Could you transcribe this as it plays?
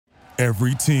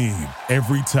Every team,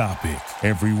 every topic,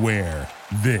 everywhere.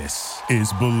 This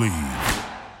is Believe.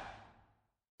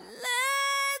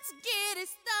 Let's get it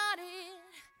started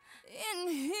in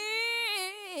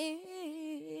here.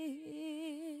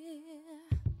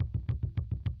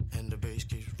 And the bass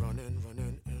keeps running and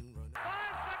running. 5 seconds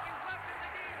left in the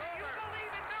game. You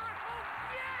believe in miracles?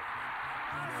 Yes!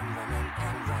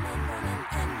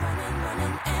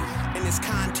 In this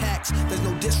context, there's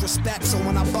no disrespect, so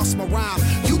when I bust my rhyme,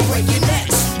 you break your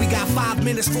necks. We got 5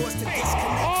 minutes for us to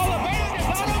disconnect. All the band is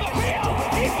out on the field.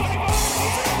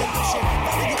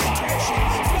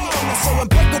 So and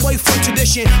break away from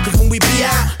tradition, cause when we be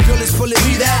out, girl, it's pulling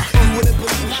me that. You wouldn't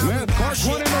believe how Smith, Clark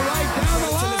running the right down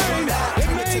the line. It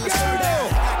may go.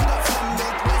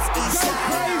 Go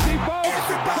crazy, folks.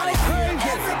 Go crazy.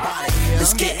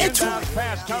 let's get into it.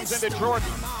 Pass comes into Jordan.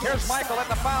 Here's Michael at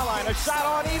the foul line. A shot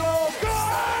on Elo.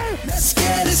 Good! Let's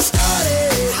get it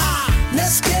started.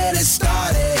 Let's get it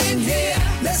started in here.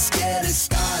 Let's get it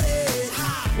started.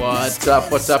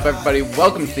 What's up, everybody?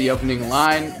 Welcome to the opening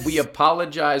line. We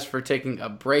apologize for taking a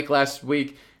break last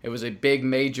week. It was a big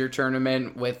major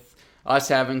tournament with us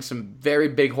having some very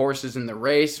big horses in the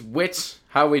race. Wits,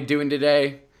 how are we doing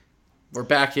today? We're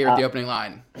back here at the opening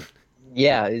line.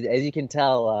 Yeah, as you can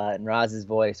tell in Roz's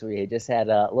voice, we just had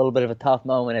a little bit of a tough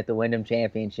moment at the Wyndham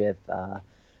Championship.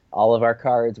 All of our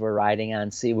cards were riding on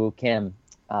Siwoo Kim.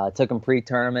 Took him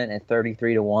pre-tournament at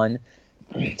 33-1.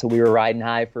 So we were riding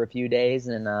high for a few days,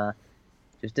 and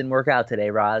just didn't work out today,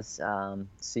 Roz.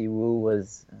 Siwoo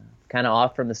was kind of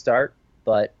off from the start,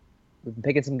 but we've been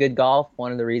picking some good golf.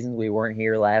 One of the reasons we weren't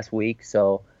here last week.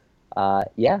 So,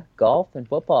 golf and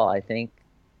football, I think,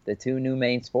 the two new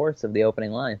main sports of the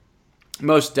opening line.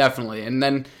 Most definitely. And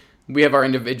then we have our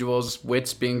individuals,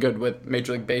 Wits being good with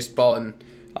Major League Baseball and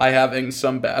I having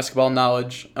some basketball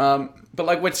knowledge. But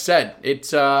like Wits said,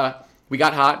 it's we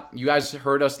got hot. You guys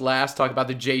heard us last talk about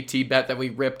the JT bet that we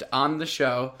ripped on the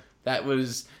show. That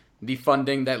was the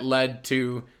funding that led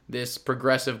to this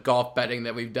progressive golf betting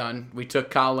that we've done. We took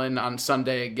Colin on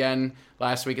Sunday again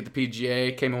last week at the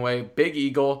PGA. Came away big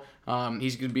eagle.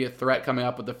 He's going to be a threat coming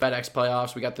up with the FedEx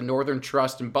playoffs. We got the Northern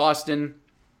Trust in Boston,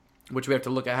 which we have to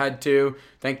look ahead to.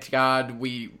 Thank God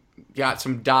we got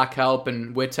some doc help,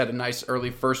 and Wits had a nice early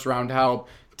first-round help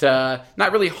to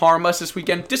not really harm us this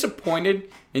weekend.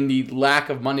 Disappointed in the lack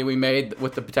of money we made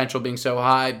with the potential being so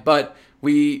high, but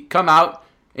we come out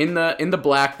in the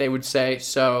black, they would say,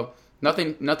 so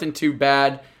nothing too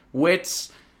bad. Wits,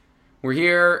 we're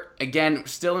here again,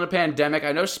 still in a pandemic.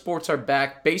 I know sports are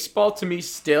back. Baseball to me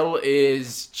still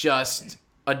is just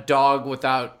a dog with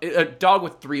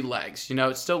 3 legs. You know,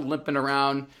 it's still limping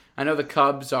around. I know the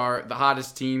Cubs are the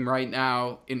hottest team right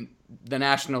now in the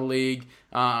National League.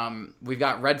 We've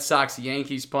got Red Sox,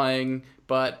 Yankees playing,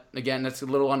 but again, that's a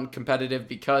little uncompetitive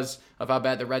because of how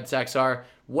bad the Red Sox are.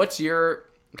 What's your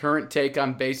current take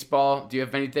on baseball? Do you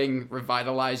have anything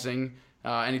revitalizing,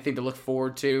 anything to look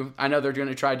forward to? I know they're going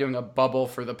to try doing a bubble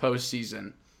for the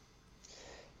postseason.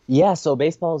 Yeah, so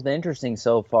baseball has been interesting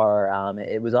so far.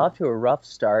 It was off to a rough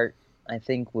start, I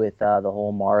think, with the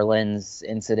whole Marlins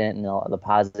incident and the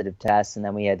positive tests, and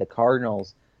then we had the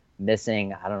Cardinals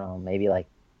missing, I don't know, maybe like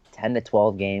 10 to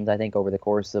 12 games, I think, over the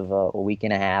course of a week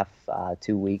and a half,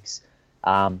 2 weeks.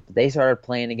 They started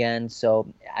playing again, so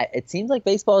it seems like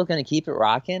baseball is going to keep it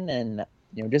rocking, and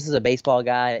just as a baseball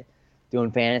guy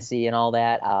doing fantasy and all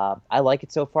that, I like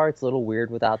it so far. It's a little weird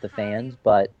without the fans,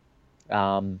 but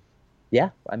yeah,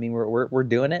 I mean, we're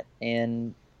doing it,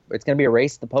 and it's going to be a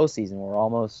race to the postseason. We're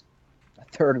almost a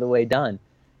third of the way done,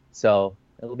 so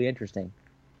it'll be interesting.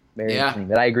 Very interesting.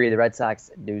 But I agree, the Red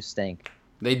Sox do stink.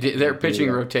 Their pitching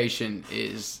rotation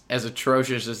is as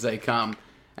atrocious as they come,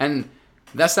 and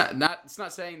that's not. It's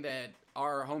not saying that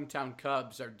our hometown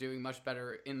Cubs are doing much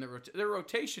better in their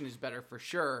rotation is better for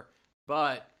sure,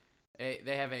 but they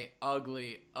have a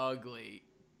ugly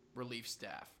relief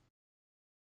staff.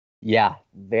 Yeah,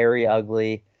 very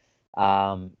ugly.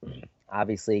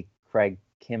 Obviously, Craig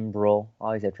Kimbrell,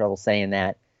 always have trouble saying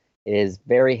that, is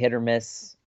very hit or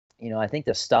miss. I think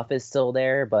the stuff is still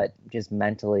there, but just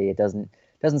mentally, it doesn't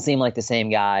seem like the same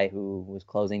guy who was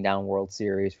closing down World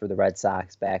Series for the Red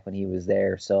Sox back when he was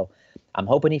there. So I'm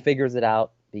hoping he figures it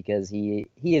out, because he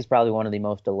is probably one of the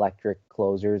most electric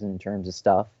closers in terms of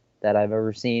stuff that I've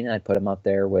ever seen. I'd put him up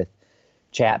there with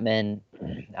Chapman.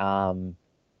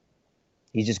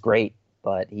 He's just great,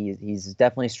 but he's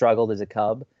definitely struggled as a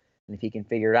Cub. And if he can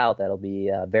figure it out, that'll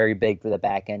be very big for the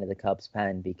back end of the Cubs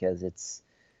pen, because it's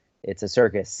a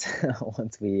circus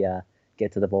once we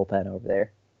get to the bullpen over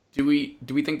there. Do we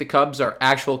think the Cubs are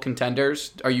actual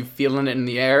contenders? Are you feeling it in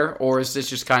the air, or is this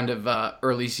just kind of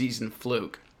early season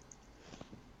fluke?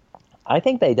 I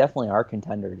think they definitely are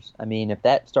contenders. I mean, if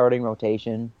that starting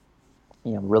rotation,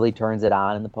 really turns it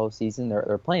on in the postseason,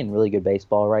 they're playing really good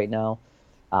baseball right now.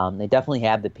 They definitely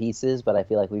have the pieces, but I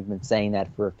feel like we've been saying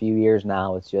that for a few years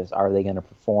now. It's just, are they going to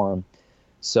perform?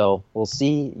 So we'll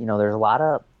see. There's a lot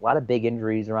of big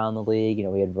injuries around the league.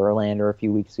 We had Verlander a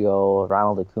few weeks ago,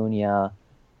 Ronald Acuna.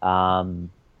 I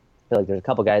feel like there's a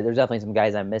couple guys. There's definitely some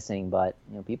guys I'm missing, but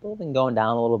people have been going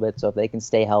down a little bit. So if they can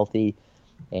stay healthy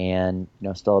and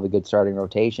still have a good starting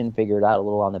rotation, figure it out a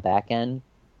little on the back end,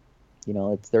 they're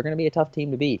going to be a tough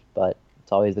team to beat. But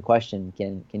it's always the question: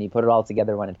 can you put it all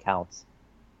together when it counts?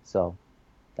 So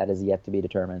that is yet to be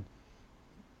determined.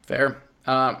 Fair.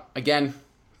 Again,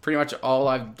 pretty much all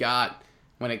I've got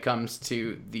when it comes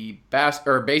to the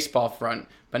baseball front.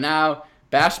 But now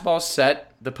basketball's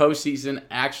set. The postseason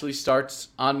actually starts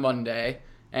on Monday.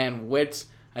 And Witz,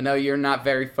 I know you're not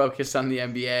very focused on the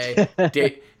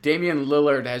NBA. Damian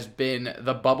Lillard has been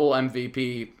the bubble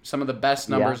MVP. Some of the best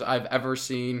numbers I've ever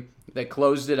seen. They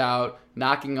closed it out,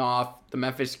 knocking off the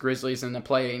Memphis Grizzlies in the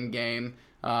play-in game.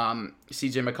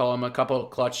 CJ McCollum, a couple of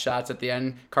clutch shots at the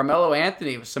end. Carmelo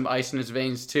Anthony with some ice in his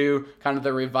veins too. Kind of the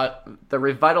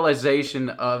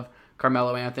revitalization of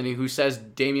Carmelo Anthony, who says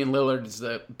Damian Lillard is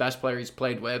the best player he's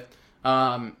played with.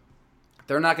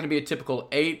 They're not going to be a typical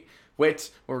 8.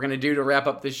 What we're going to do to wrap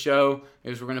up this show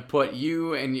is we're going to put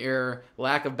you and your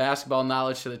lack of basketball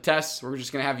knowledge to the test. We're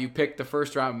just going to have you pick the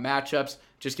first round matchups.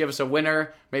 Just give us a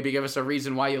winner. Maybe give us a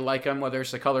reason why you like them, whether it's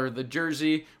the color of the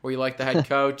jersey or you like the head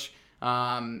coach.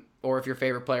 Or if your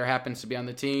favorite player happens to be on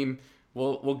the team.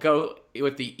 We'll go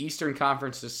with the Eastern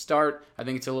Conference to start. I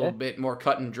think it's a little bit more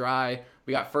cut and dry.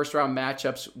 We got first round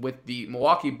matchups with the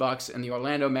Milwaukee Bucks and the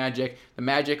Orlando Magic. The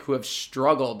Magic, who have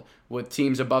struggled with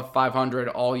teams above 500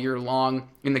 all year long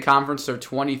in the conference, they're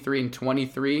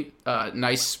 23-23.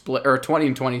 Nice split, or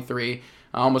 20-23,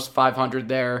 almost 500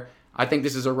 there. I think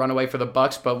this is a runaway for the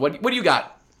Bucks. But what do you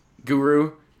got,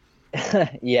 Guru?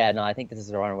 Yeah, no, I think this is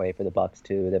a runaway for the Bucks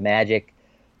too. The Magic,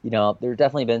 there's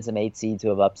definitely been some 8 seeds who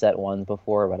have upset ones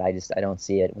before, but I don't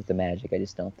see it with the Magic. I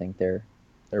just don't think they're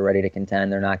ready to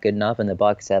contend. They're not good enough, and the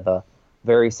Bucks have a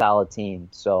very solid team.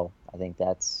 So I think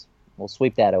we'll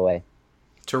sweep that away.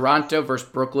 Toronto versus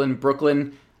Brooklyn.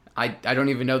 Brooklyn, I don't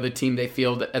even know the team they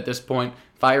field at this point.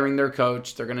 Firing their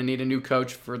coach. They're going to need a new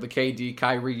coach for the KD,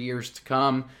 Kyrie years to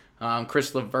come.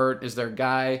 Chris LeVert is their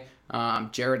guy.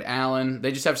 Jared Allen.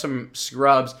 They just have some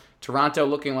scrubs. Toronto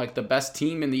looking like the best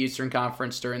team in the Eastern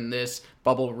Conference during this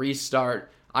bubble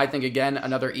restart. I think, again,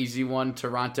 another easy one.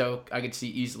 Toronto, I could see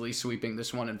easily sweeping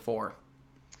this one in 4.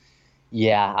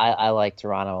 Yeah, I like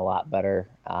Toronto a lot better.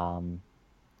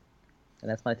 And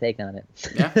that's my take on it.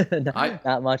 Yeah,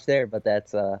 not much there, but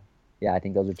that's, I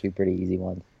think those are 2 pretty easy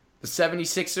ones. The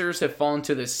 76ers have fallen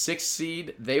to the 6th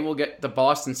seed. They will get the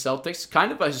Boston Celtics.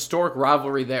 Kind of a historic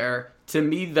rivalry there. To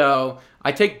me, though,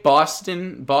 I take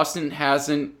Boston. Boston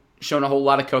hasn't shown a whole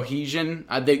lot of cohesion.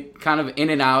 They kind of in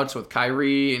and outs with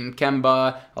Kyrie and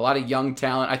Kemba, a lot of young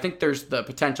talent. I think there's the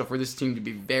potential for this team to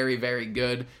be very, very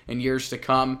good in years to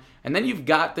come. And then you've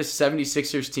got this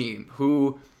 76ers team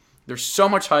who there's so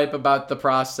much hype about the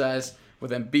process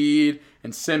with Embiid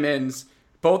and Simmons,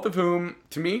 both of whom,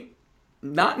 to me,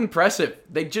 not impressive.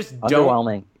 They just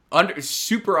underwhelming.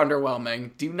 Super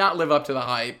underwhelming. Do not live up to the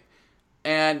hype.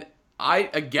 And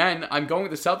I'm going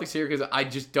with the Celtics here because I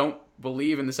just don't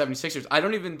believe in the 76ers. I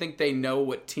don't even think they know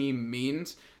what team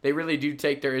means. They really do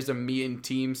take there is a me and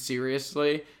team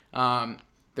seriously.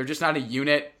 They're just not a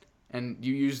unit, and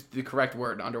you used the correct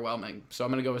word, underwhelming. So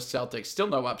I'm going to go with Celtics. Still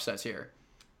no upsets here.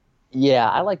 Yeah,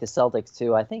 I like the Celtics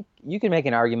too. I think you can make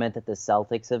an argument that the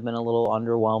Celtics have been a little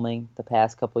underwhelming the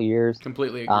past couple of years.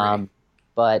 Completely agree.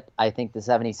 But I think the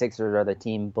 76ers are the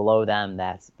team below them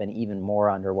that's been even more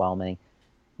underwhelming.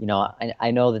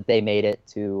 I know that they made it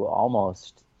to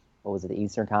almost, the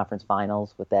Eastern Conference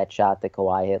Finals with that shot that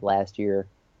Kawhi hit last year.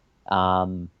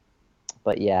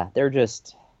 But yeah, they're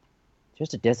just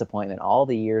a disappointment. All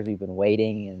the years we've been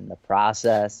waiting and the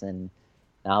process, and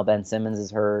now Ben Simmons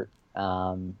is hurt.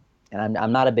 And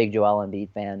I'm not a big Joel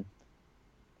Embiid fan.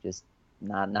 Just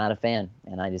not a fan.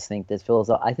 And I just think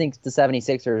I think the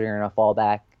 76ers are going to fall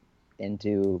back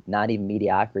into not even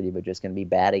mediocrity, but just going to be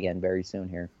bad again very soon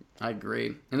here. I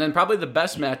agree. And then probably the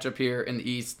best matchup here in the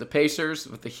East, the Pacers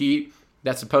with the Heat.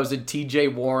 That supposed T.J.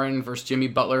 Warren versus Jimmy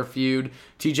Butler feud.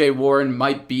 T.J. Warren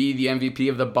might be the MVP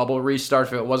of the bubble restart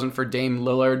if it wasn't for Dame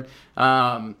Lillard.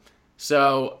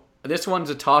 So this one's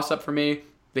a toss-up for me.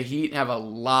 The Heat have a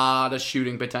lot of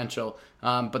shooting potential,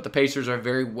 but the Pacers are a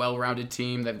very well-rounded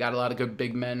team. They've got a lot of good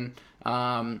big men.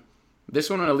 This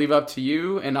one I'm going to leave up to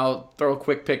you, and I'll throw a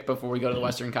quick pick before we go to the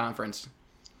Western Conference.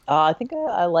 I think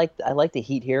I like the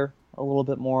Heat here a a little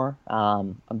bit more.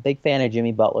 I'm a big fan of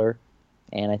Jimmy Butler,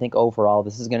 and I think overall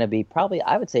this is going to be probably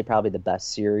the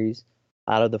best series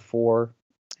out of the 4.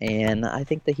 And I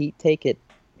think the Heat take it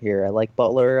here. I like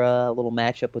Butler, a little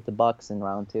matchup with the Bucks in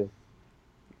round 2.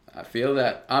 I feel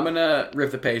that. I'm going to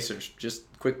riff the Pacers. Just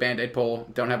quick Band-Aid poll.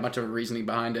 Don't have much of a reasoning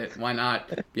behind it. Why not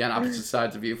be on opposite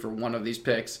sides of you for one of these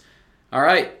picks? All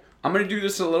right. I'm going to do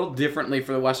this a little differently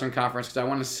for the Western Conference because I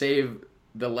want to save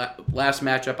the last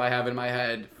matchup I have in my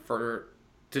head to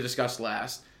discuss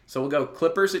last. So we'll go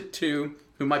Clippers at 2,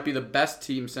 who might be the best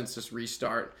team since this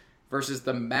restart, versus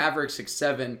the Mavericks at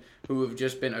 7, who have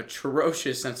just been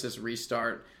atrocious since this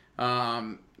restart.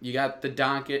 You got the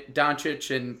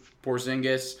Doncic and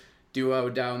Porzingis duo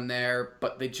down there,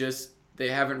 but they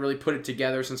haven't really put it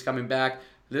together since coming back.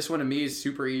 This one to me is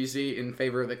super easy in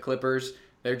favor of the Clippers.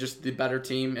 They're just the better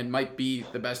team and might be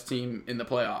the best team in the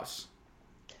playoffs.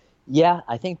 Yeah,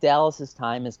 I think Dallas's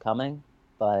time is coming,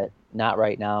 but not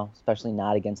right now, especially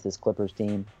not against this Clippers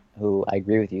team, who I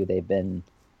agree with you, they've been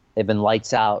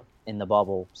lights out in the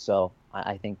bubble. So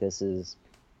I think this is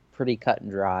pretty cut and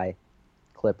dry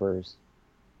Clippers,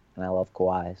 and I love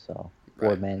Kawhi, so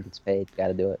Board man gets paid, got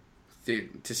to do it.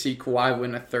 Dude, to see Kawhi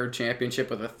win a 3rd championship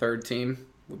with a 3rd team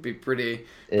would be pretty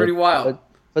wild.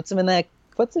 Puts him in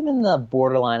the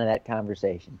borderline of that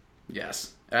conversation.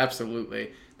 Yes,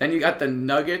 absolutely. Then you got the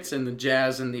Nuggets and the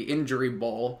Jazz in the injury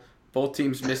bowl. Both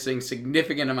teams missing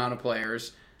significant amount of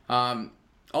players.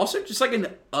 Also, just like an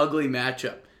ugly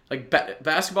matchup. Like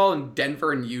basketball in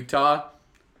Denver and Utah.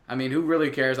 I mean, who really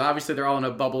cares? Obviously, they're all in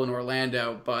a bubble in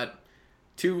Orlando, but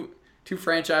two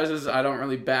franchises I don't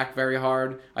really back very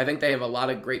hard. I think they have a lot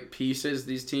of great pieces,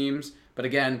 these teams. But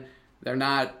again,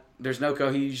 there's no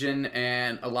cohesion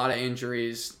and a lot of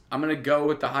injuries. I'm going to go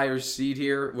with the higher seed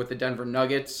here with the Denver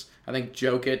Nuggets. I think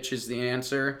Jokic is the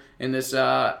answer in this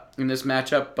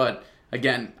matchup. But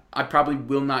again, I probably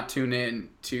will not tune in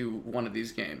to one of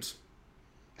these games.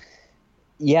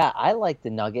 Yeah, I like the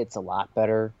Nuggets a lot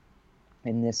better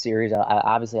in this series.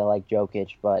 Obviously, I like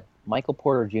Jokic, but Michael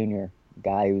Porter Jr.,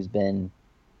 guy who's been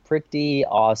pretty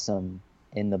awesome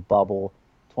in the bubble,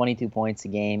 22 points a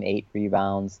game, 8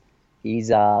 rebounds.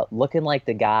 He's looking like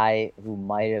the guy who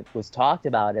was talked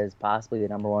about as possibly the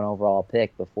number 1 overall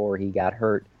pick before he got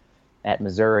hurt at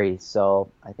Missouri.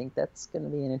 So I think that's going to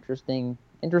be an interesting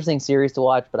series to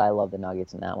watch, but I love the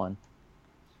Nuggets in that one.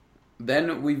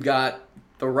 Then we've got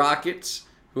the Rockets,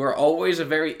 who are always a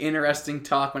very interesting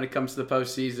talk when it comes to the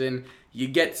postseason. You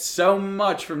get so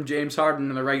much from James Harden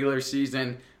in the regular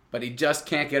season, but he just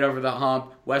can't get over the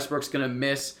hump. Westbrook's going to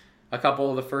miss a couple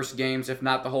of the first games, if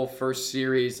not the whole first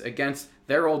series, against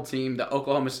their old team, the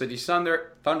Oklahoma City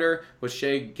Thunder, with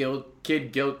Shai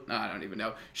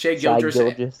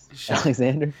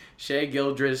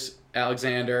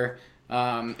Gilgeous-Alexander,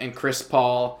 and Chris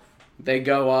Paul. They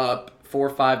go up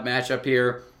 4-5 matchup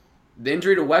here. The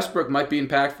injury to Westbrook might be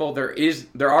impactful.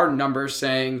 There are numbers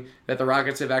saying that the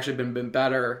Rockets have actually been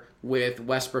better with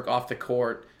Westbrook off the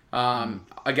court.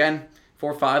 Again,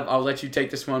 4-5. I'll let you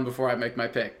take this one before I make my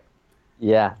pick.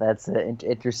 Yeah, that's an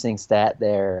interesting stat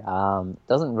there.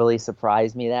 Doesn't really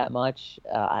surprise me that much.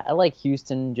 I like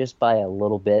Houston just by a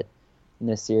little bit in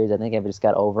this series. I think I've just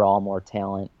got overall more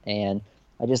talent. And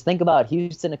I just think about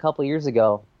Houston a couple years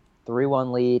ago,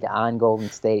 3-1 lead on Golden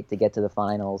State to get to the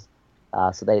finals.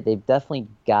 So they've definitely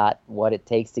got what it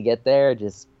takes to get there.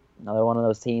 Just another one of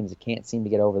those teams that can't seem to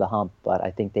get over the hump. But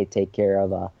I think they take care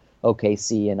of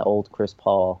OKC and old Chris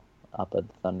Paul up at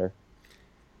the Thunder.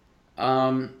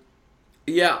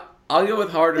 Yeah, I'll go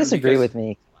with Harden. Disagree with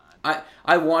me.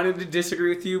 I wanted to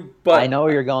disagree with you, but I know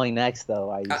where you're going next,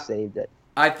 though. I saved it.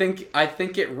 I think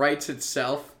it writes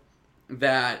itself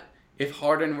that if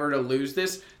Harden were to lose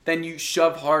this, then you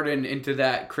shove Harden into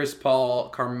that Chris Paul,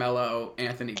 Carmelo,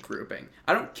 Anthony grouping.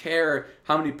 I don't care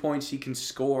how many points he can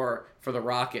score for the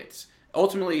Rockets.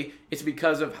 Ultimately, it's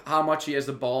because of how much he has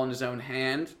the ball in his own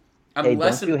hand.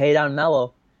 Don't you hate on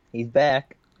Melo. He's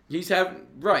back.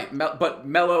 But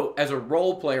Melo, as a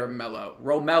role player,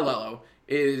 Melo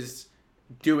is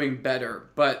doing better.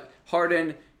 But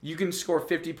Harden, you can score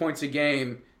 50 points a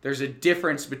game. There's a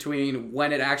difference between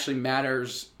when it actually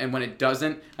matters and when it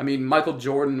doesn't. I mean, Michael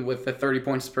Jordan with the 30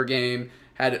 points per game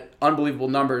had unbelievable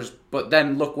numbers, but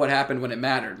then look what happened when it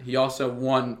mattered. He also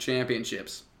won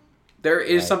championships. There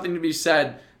is something to be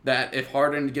said that if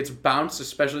Harden gets bounced,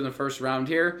 especially in the first round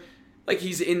here, like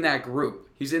he's in that group.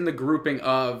 He's in the grouping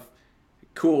of,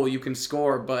 cool, you can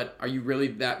score, but are you really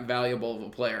that valuable of a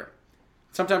player?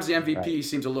 Sometimes the MVP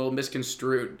seems a little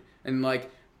misconstrued, and like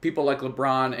people like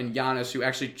LeBron and Giannis who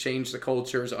actually change the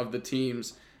cultures of the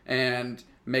teams and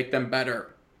make them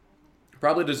better.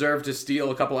 probably deserve to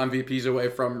steal a couple MVPs away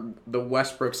from the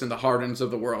Westbrooks and the Hardens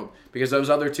of the world, because those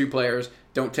other two players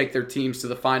don't take their teams to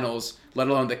the finals, let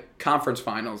alone the conference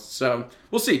finals. So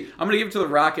we'll see. I'm going to give it to the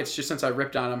Rockets just since I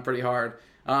ripped on them pretty hard.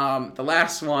 The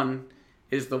last one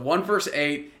is the 1 versus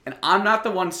 8, and I'm not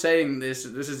the one saying this.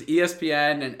 This is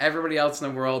ESPN and everybody else in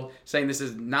the world saying this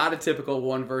is not a typical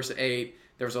 1 versus 8.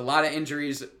 There was a lot of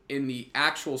injuries in the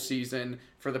actual season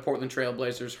for the Portland Trail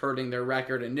Blazers, hurting their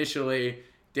record initially.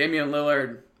 Damian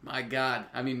Lillard, my God.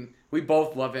 I mean, we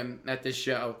both love him at this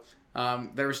show.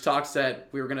 There was talks that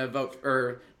we were going to vote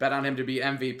or bet on him to be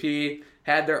MVP.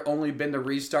 Had there only been the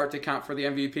restart to count for the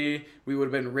MVP, we would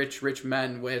have been rich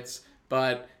men wits,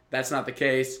 but that's not the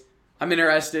case. I'm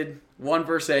interested. 1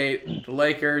 versus 8, the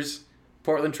Lakers,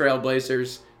 Portland Trail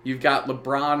Blazers. You've got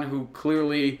LeBron, who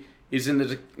clearly is in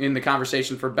the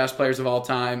conversation for best players of all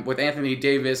time, with Anthony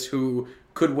Davis, who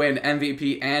could win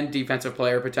MVP and defensive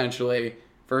player potentially,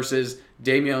 versus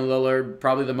Damian Lillard,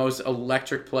 probably the most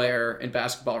electric player in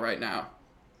basketball right now.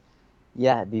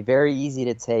 Yeah, it'd be very easy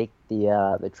to take the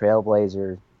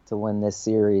Trailblazer to win this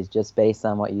series just based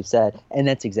on what you said, and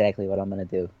that's exactly what I'm going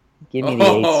to do. Give me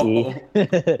the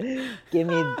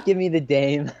AC. give me the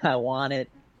Dame. I want it.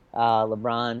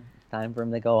 LeBron, time for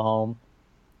him to go home.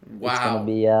 Wow. It's going to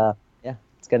be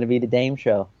it's going to be the Dame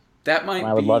show. That might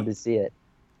I would love to see it.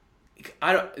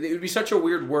 It would be such a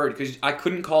weird word because I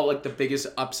couldn't call it like the biggest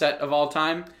upset of all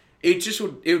time. It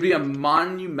would be a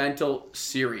monumental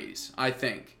series, I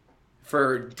think,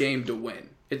 for Dame to win.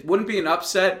 It wouldn't be an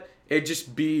upset. It'd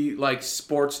just be like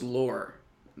sports lore,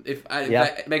 if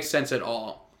that makes sense at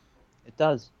all. It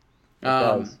does.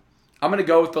 I'm gonna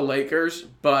go with the Lakers,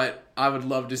 but I would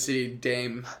love to see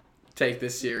Dame take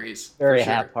this series. Very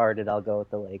half-hearted. I'll go with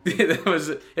the Lakers.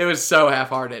 It was so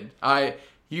half-hearted.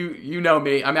 You know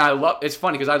me. I mean, it's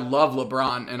funny because I love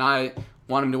LeBron and I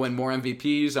want him to win more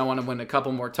MVPs. I want him to win a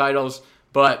couple more titles,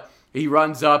 but he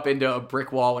runs up into a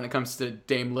brick wall when it comes to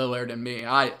Dame Lillard and me.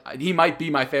 He might be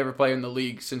my favorite player in the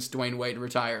league since Dwayne Wade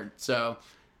retired. So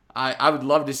I would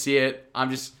love to see it.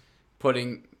 I'm just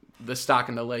putting the stock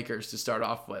in the Lakers to start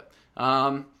off with.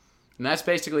 And that's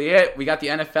basically it. We got the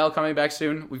NFL coming back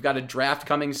soon. We've got a draft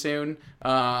coming soon.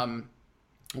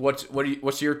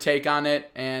 What's your take on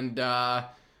it? And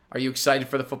are you excited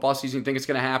for the football season? You think it's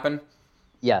going to happen?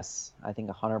 Yes, I think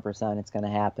 100% it's going to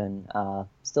happen.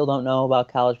 Still don't know about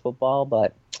college football,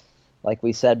 but like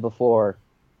we said before,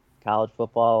 college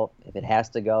football, if it has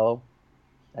to go,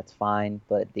 that's fine.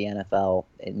 But the NFL,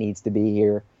 it needs to be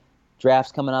here.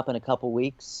 Draft's coming up in a couple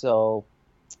weeks, so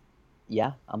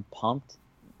yeah, I'm pumped.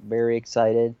 Very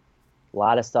excited. A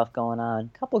lot of stuff going on.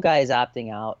 A couple guys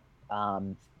opting out.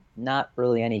 Not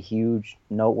really any huge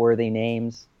noteworthy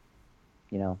names.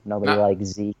 You know, nobody like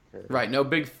Zeke. Right, no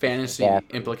big fantasy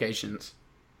implications.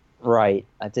 Right.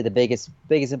 I'd say the biggest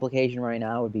implication right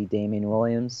now would be Damian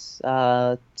Williams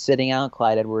sitting out,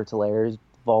 Clyde Edwards-Helaire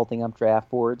vaulting up draft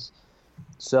boards.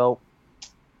 So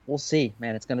we'll see,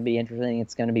 man. It's going to be interesting.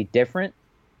 It's going to be different,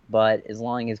 but as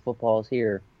long as football is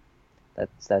here,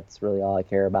 that's really all I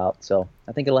care about. So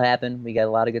I think it'll happen. We got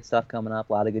a lot of good stuff coming up,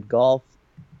 a lot of good golf.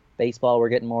 Baseball, we're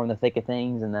getting more in the thick of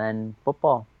things, and then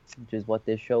football, which is what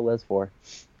this show lives for.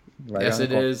 Right, yes,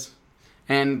 it is.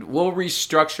 And we'll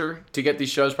restructure to get these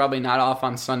shows probably not off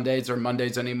on Sundays or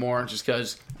Mondays anymore, just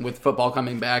because with football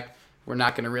coming back, we're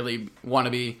not going to really want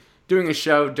to be doing a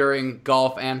show during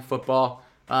golf and football.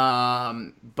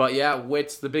 But yeah,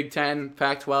 Wits, the Big Ten,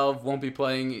 Pac-12 won't be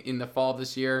playing in the fall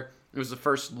this year. It was the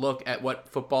first look at what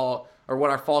football or what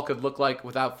our fall could look like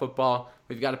without football.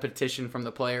 We've got a petition from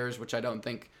the players, which I don't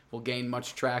think will gain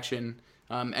much traction.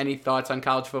 Any thoughts on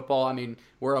college football? I mean,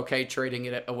 we're okay trading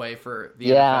it away for the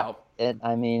NFL.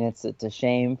 It's a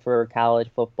shame for college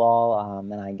football,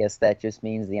 and I guess that just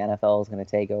means the NFL is going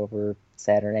to take over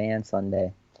Saturday and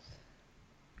Sunday.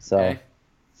 So, okay.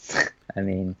 I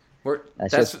mean,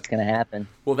 that's just what's going to happen.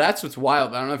 Well, that's what's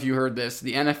wild. I don't know if you heard this.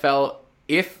 The NFL,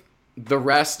 if the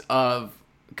rest of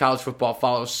college football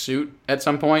follows suit at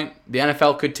some point, the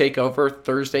NFL could take over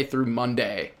Thursday through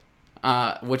Monday,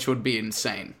 which would be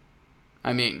insane.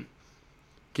 I mean,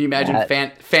 can you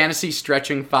imagine fantasy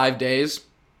stretching 5 days?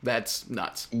 That's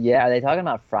nuts. Yeah, are they talking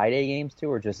about Friday games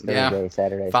too, or just Thursday,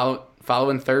 Saturday?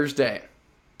 Following Thursday.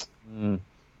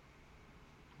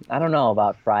 I don't know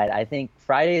about Friday. I think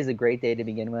Friday is a great day to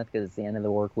begin with because it's the end of the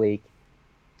work week.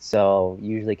 So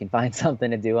usually can find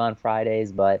something to do on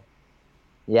Fridays. But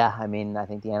yeah, I mean, I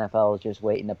think the NFL is just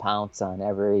waiting to pounce on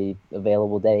every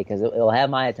available day because it'll have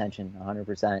my attention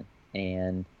 100%.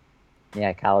 And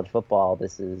yeah, college football, I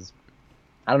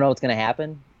don't know what's going to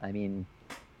happen. I mean,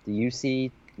 do you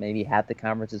see maybe half the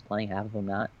conferences playing, half of them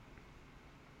not?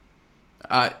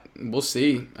 We'll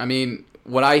see. I mean,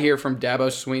 what I hear from Dabo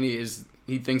Swinney is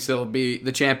he thinks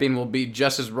the champion will be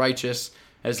just as righteous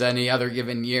as any other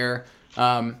given year.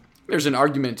 There's an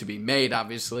argument to be made,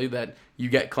 obviously, that you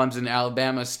get Clemson and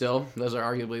Alabama still. Those are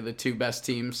arguably the two best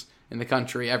teams in the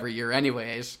country every year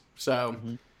anyways. So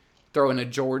throw in a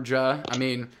Georgia. I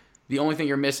mean, the only thing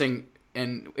you're missing,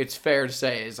 and it's fair to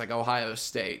say, is like Ohio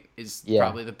State is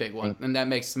probably the big one. And that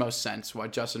makes the most sense why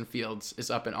Justin Fields is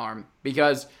up in arm,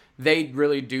 because they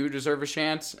really do deserve a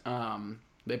chance.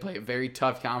 They play a very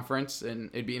tough conference, and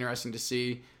it'd be interesting to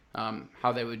see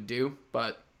how they would do.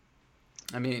 But,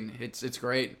 I mean, it's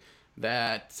great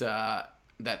that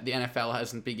that the NFL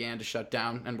hasn't began to shut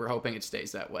down, and we're hoping it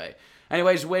stays that way.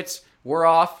 Anyways, Wits, we're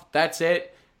off. That's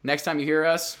it. Next time you hear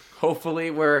us,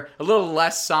 hopefully we're a little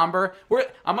less somber.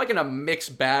 I'm like in a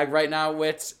mixed bag right now,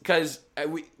 Wits, because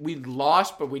we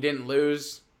lost, but we didn't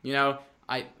lose. You know,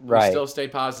 we still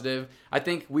stayed positive. I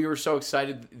think we were so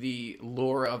excited, the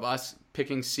lure of us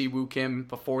picking Siwoo Kim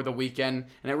before the weekend,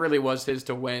 and it really was his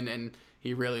to win, and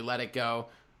he really let it go.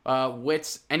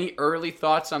 Wits, any early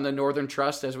thoughts on the Northern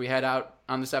Trust as we head out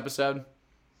on this episode?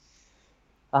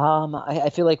 I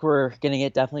feel like we're going to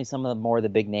get definitely some of the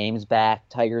big names back.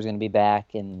 Tiger's going to be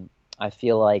back, and I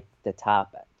feel like the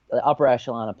upper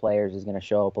echelon of players is going to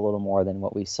show up a little more than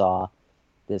what we saw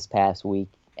this past week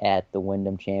at the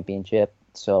Wyndham Championship.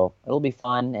 So it'll be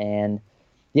fun, and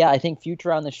yeah, I think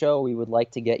future on the show, we would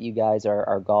like to get you guys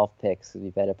our golf picks, because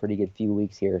we've had a pretty good few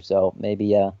weeks here. So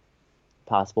maybe a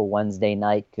possible Wednesday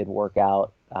night could work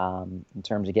out in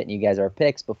terms of getting you guys our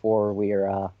picks before we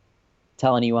are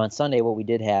telling you on Sunday what we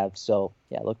did have. So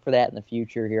yeah, look for that in the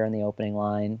future here on the opening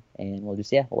line, and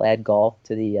we'll add golf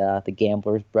to the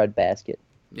gambler's breadbasket.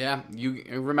 Yeah, you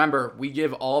remember we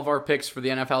give all of our picks for the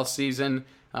NFL season.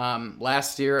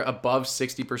 Last year, above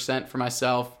 60% for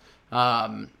myself.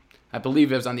 I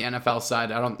believe it was on the NFL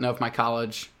side. I don't know if my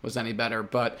college was any better,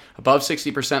 but above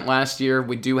 60% last year.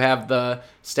 We do have the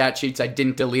stat sheets. I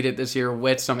didn't delete it this year,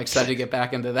 Wits, so I'm excited to get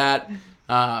back into that.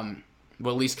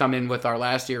 We'll at least come in with our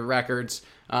last year records.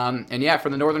 And yeah, for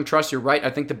the Northern Trust, you're right. I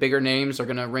think the bigger names are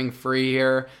going to ring free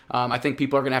here. I think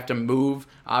people are going to have to move.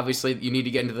 Obviously, you need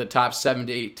to get into the top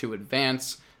 70 to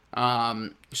advance.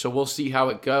 So we'll see how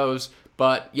it goes.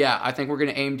 But yeah, I think we're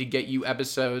going to aim to get you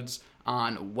episodes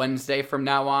on Wednesday from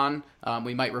now on.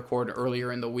 We might record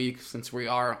earlier in the week since we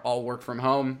are all work from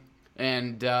home.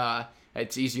 And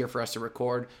it's easier for us to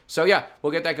record. So yeah,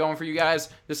 we'll get that going for you guys.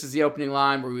 This is the opening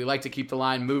line where we like to keep the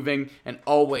line moving and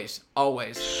always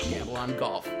gamble on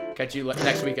golf. Catch you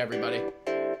next week, everybody.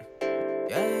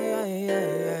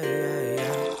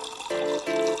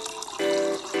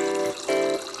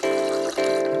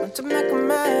 To make a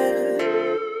man.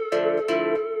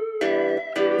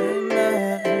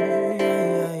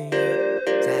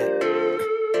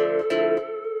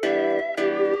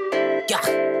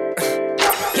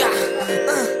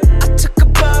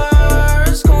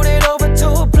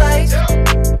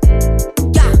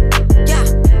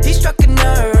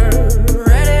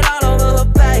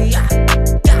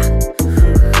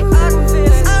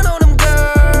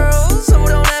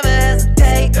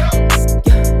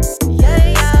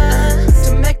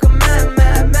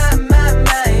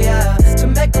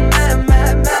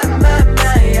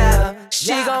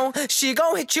 She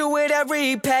gon' hit you with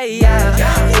every pay,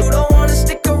 yeah. You don't wanna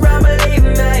stick around, believe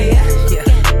me.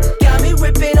 Got me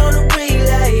ripping on the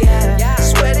relay, yeah.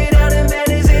 Sweating out in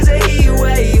Venice is a heat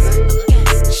wave.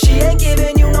 She ain't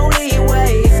giving you no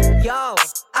leeway. Yo,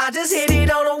 I just hit it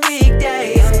on a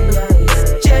weekday.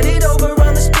 Jetted over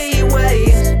on the speedway.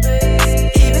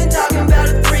 Even talking about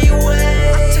a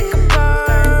three-way. I took a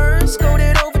bird,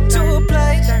 scooted over to a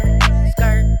place.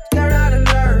 Skirt out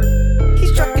alert. He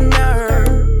struck a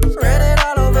nerve. Spread it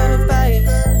all over her face.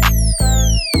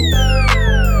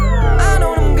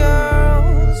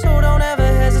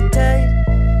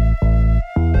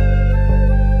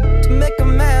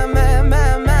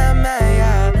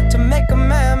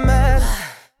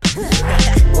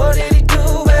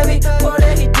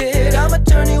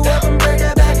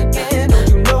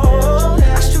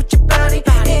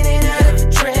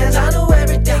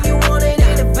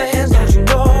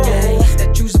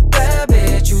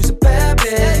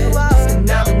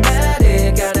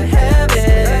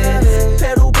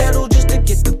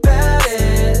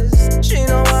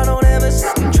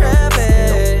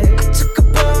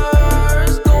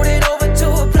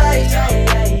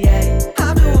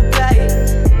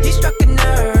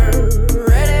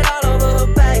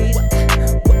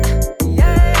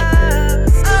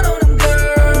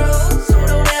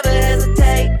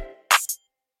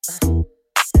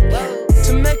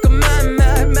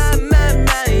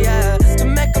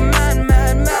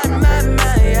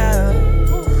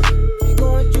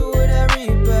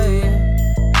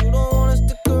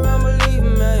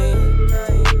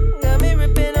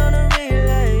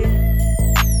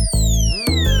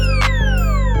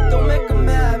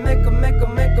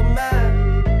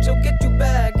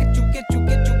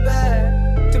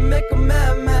 make 'em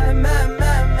mad, mad, mad,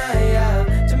 mad, mad,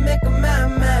 yeah. To make 'em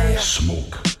mad, mad, yeah.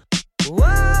 Smoke.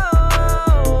 Whoa.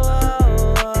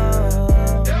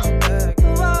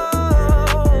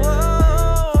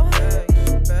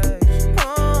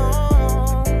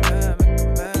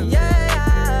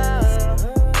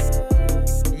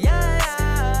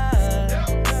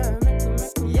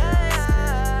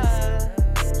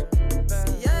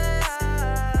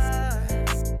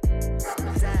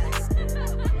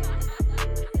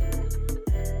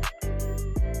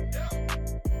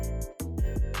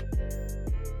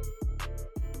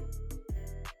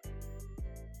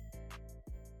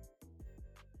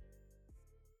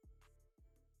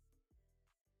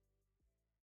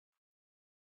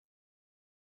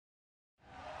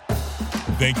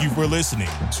 Thank you for listening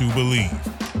to Believe.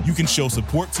 You can show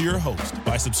support to your host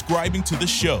by subscribing to the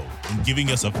show and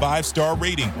giving us a 5-star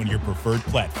rating on your preferred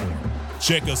platform.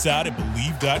 Check us out at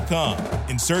Believe.com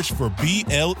and search for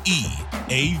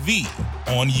BLEAV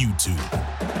on YouTube.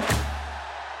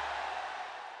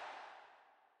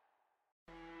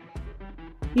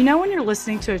 You know when you're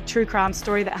listening to a true crime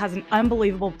story that has an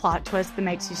unbelievable plot twist that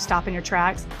makes you stop in your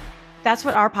tracks? That's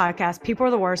what our podcast, People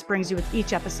Are the Worst, brings you with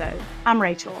each episode. I'm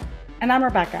Rachel. And I'm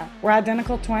Rebecca. We're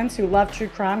identical twins who love true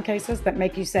crime cases that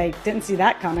make you say, didn't see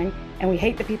that coming, and we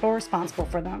hate the people responsible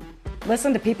for them.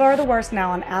 Listen to People Are the Worst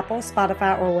now on Apple,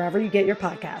 Spotify, or wherever you get your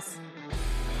podcasts.